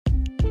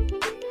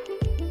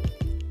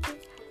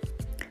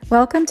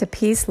Welcome to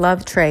Peace,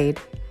 Love, Trade,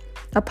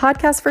 a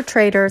podcast for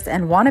traders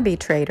and wannabe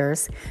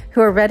traders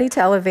who are ready to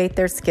elevate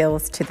their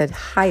skills to the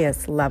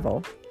highest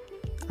level.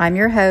 I'm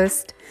your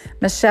host,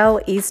 Michelle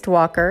East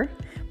Walker,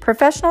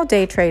 professional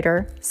day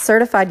trader,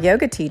 certified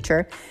yoga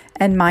teacher,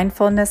 and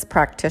mindfulness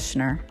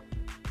practitioner.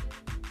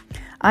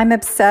 I'm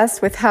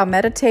obsessed with how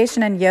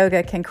meditation and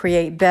yoga can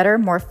create better,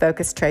 more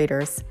focused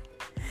traders,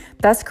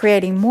 thus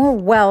creating more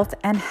wealth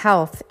and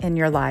health in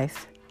your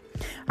life.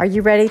 Are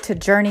you ready to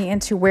journey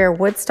into where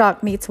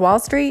Woodstock meets Wall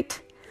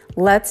Street?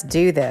 Let's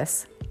do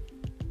this.